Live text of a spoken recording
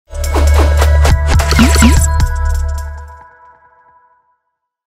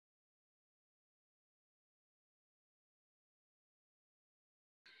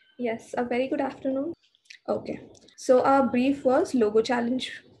Yes, a very good afternoon. Okay, so our brief was logo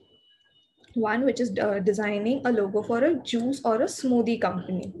challenge one, which is designing a logo for a juice or a smoothie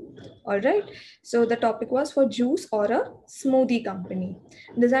company. All right, so the topic was for juice or a smoothie company.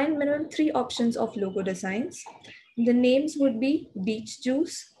 Design minimum three options of logo designs. The names would be beach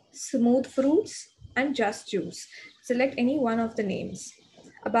juice, smooth fruits, and just juice. Select any one of the names.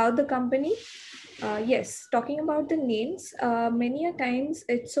 About the company, yes, talking about the names, many a times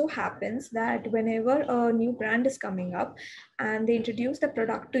it so happens that whenever a new brand is coming up and they introduce the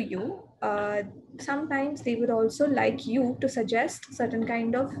product to you, sometimes they would also like you to suggest certain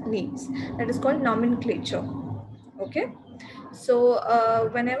kind of names. That is called nomenclature. Okay. So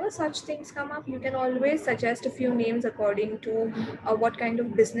whenever such things come up, you can always suggest a few names according to what kind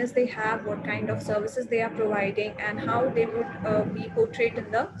of business they have, what kind of services they are providing, and how they would be portrayed in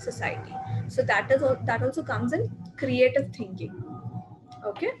the society. So that also comes in creative thinking.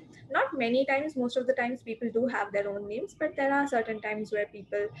 Okay, not many times. Most of the times, people do have their own names, but there are certain times where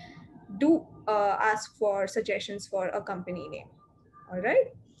people do ask for suggestions for a company name. All right.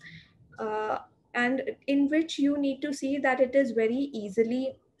 uh, and in which you need to see that it is very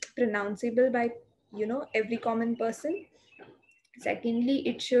easily pronounceable by every common person. Secondly,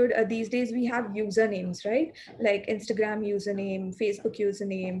 it should these days we have usernames, right? Like Instagram username, Facebook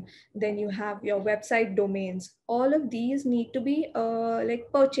username, then you have your website domains. All of these need to be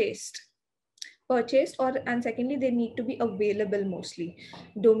like purchased, or and secondly they need to be available. Mostly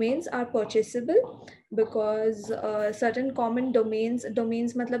domains are purchasable because certain common domains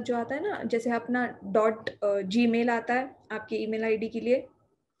मतलब जो आता है ना, जैसे अपना dot Gmail आता है आपके ईमेल आईडी के लिए.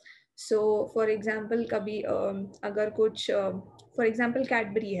 सो फॉर एग्जांपल कभी अगर कुछ फॉर एग्जांपल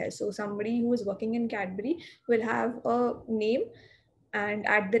कैडबरी है, सो somebody who is working in Cadbury will have a name and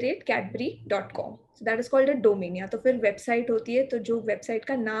 @cadbury.com. So that is called a domain. या तो फिर वेबसाइट होती है, तो जो वेबसाइट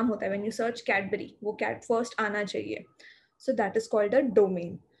का नाम होता है, when you search Cadbury, वो कैट फर्स्ट आना चाहिए. So that is called a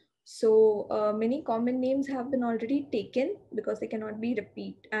domain. So many common names have been already taken because they cannot be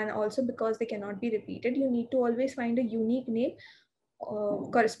repeated, and also because they cannot be repeated, you need to always find a unique name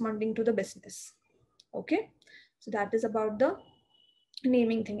corresponding to the business. Okay, so that is about the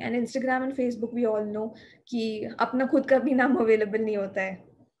naming thing. And Instagram and Facebook we all know कि अपना खुद का भी नाम available नहीं होता है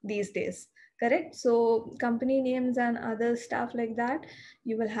these days. Correct. So company names and other stuff like that,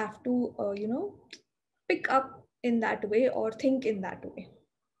 you will have to pick up in that way or think in that way.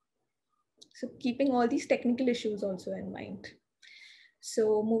 So keeping all these technical issues also in mind.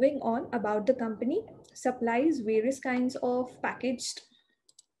 So moving on, about the company supplies various kinds of packaged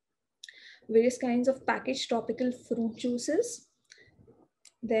tropical fruit juices.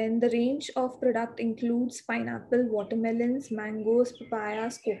 Then the range of product includes pineapple, watermelons, mangoes,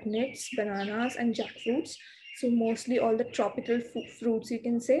 papayas, coconuts, bananas, and jackfruits. So mostly all the tropical fruits, you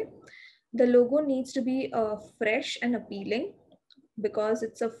can say. The logo needs to be fresh and appealing because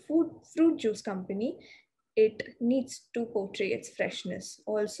it's a fruit juice company. It needs to portray its freshness.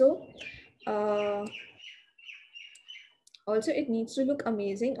 Uh, also, it needs to look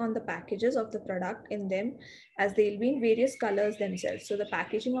amazing on the packages of the product in them, as they'll be in various colors themselves. So the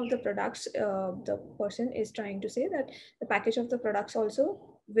packaging of the products, the person is trying to say that the package of the products also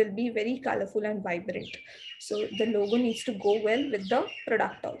will be very colorful and vibrant. So the logo needs to go well with the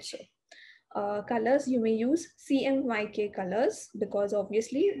product also. Colors, you may use CMYK colors because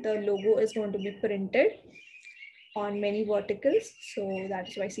obviously the logo is going to be printed on many verticals. So that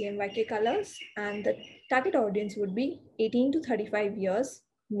is why CMYK colors. And the target audience would be 18 to 35 years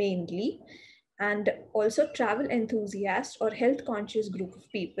mainly, and also travel enthusiasts or health conscious group of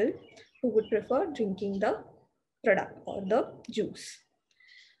people who would prefer drinking the product or the juice.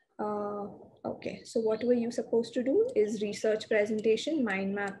 Okay, so what were you supposed to do is research presentation,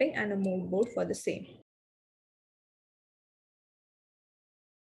 mind mapping, and a mood board for the same.